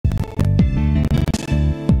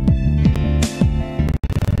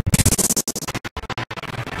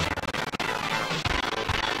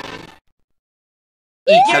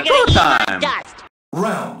It's go time! Dust.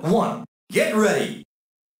 Round 1. Get ready.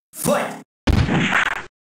 Fight!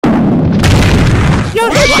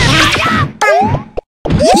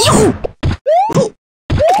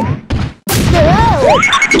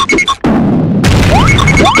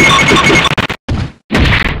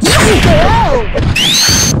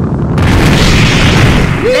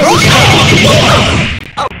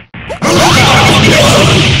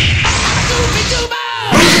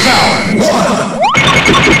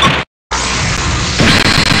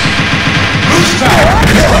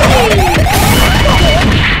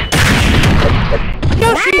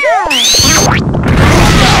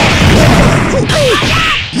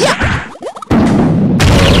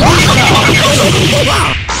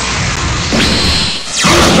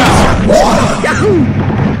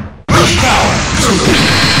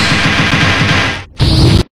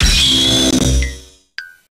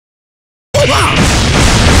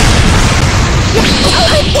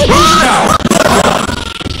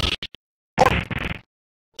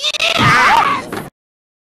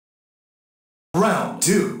 Round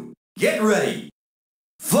 2. Get ready.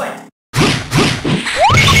 Fight!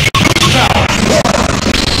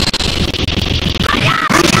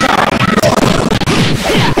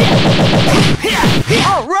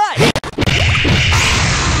 All right.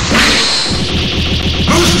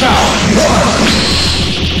 Boost Tower!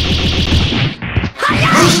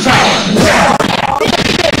 Boost Tower!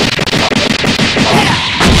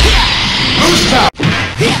 Boost Tower!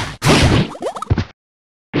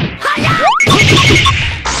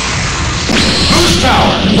 Boost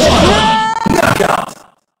Tower! Knockout!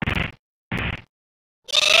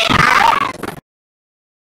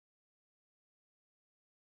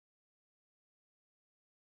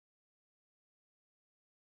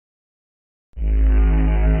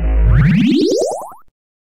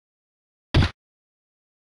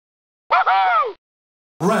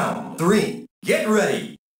 Round 3. Get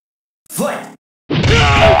ready. Fight! Boost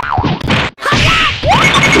Tower!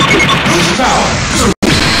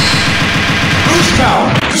 Boost Tower!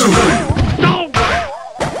 Boost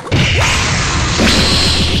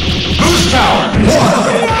Tower!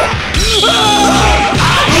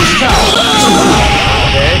 Boost Tower!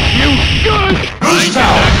 You good! Boost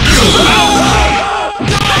Tower! Boost Tower!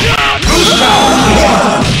 Boost Tower! Boost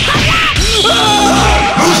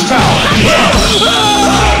Tower!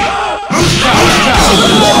 Boost Tower! Boost Tower!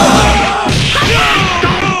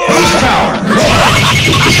 Boost Tower!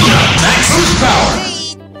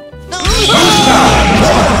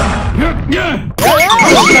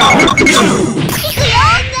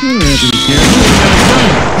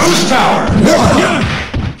 Boost Tower!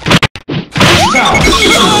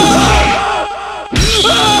 Boost Tower!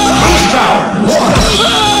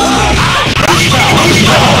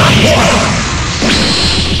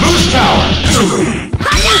 Boost Tower! Boost Tower!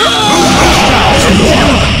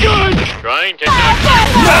 Good! Trying to knock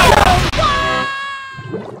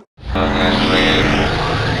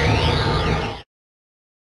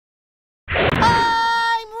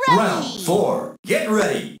Round 4. Get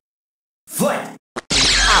ready. Fight!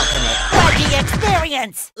 Ultimate fighting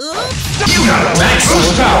experience. You got a max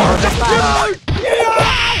Boost Tower!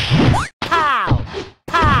 Pow!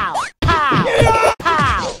 Pow! Pow!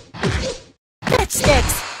 Pow! Bitch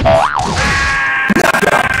sticks.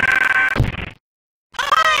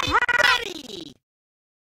 I'm ready.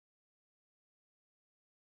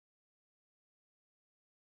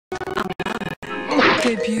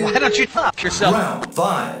 Why don't you top yourself? Round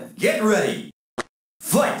 5. Get ready.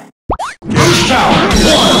 Fight! Boost Tower!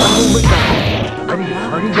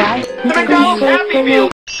 Ready, guys? McDonald, happy meal!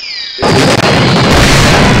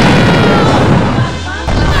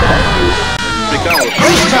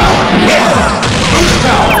 Boost Tower! Boost Tower! Boost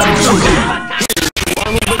Tower!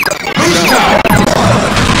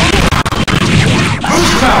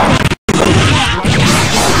 Boost Tower!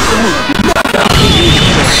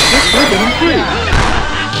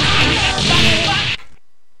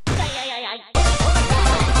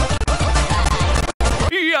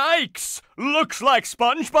 Yikes! Looks like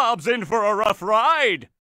SpongeBob's in for a rough ride.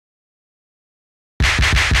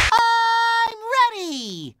 I'm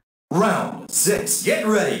ready. Round 6. Get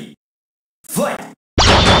ready. Fight!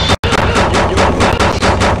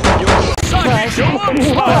 Suck it to him,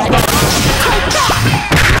 SpongeBob!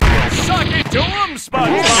 Suck it to him,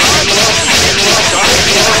 SpongeBob!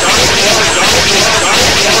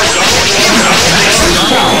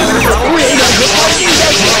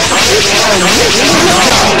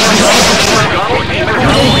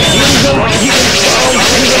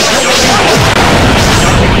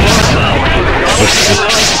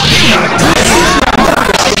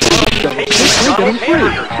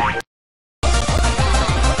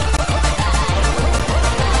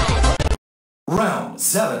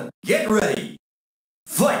 Get ready.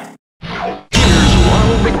 Fight. Here's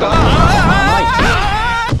Ronald McDonald.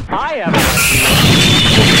 I am.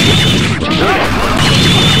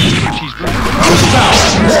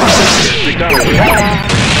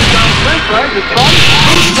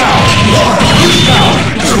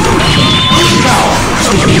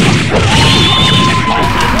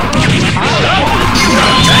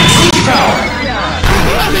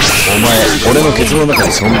お前、俺のケツの中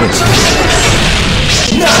に存分してる。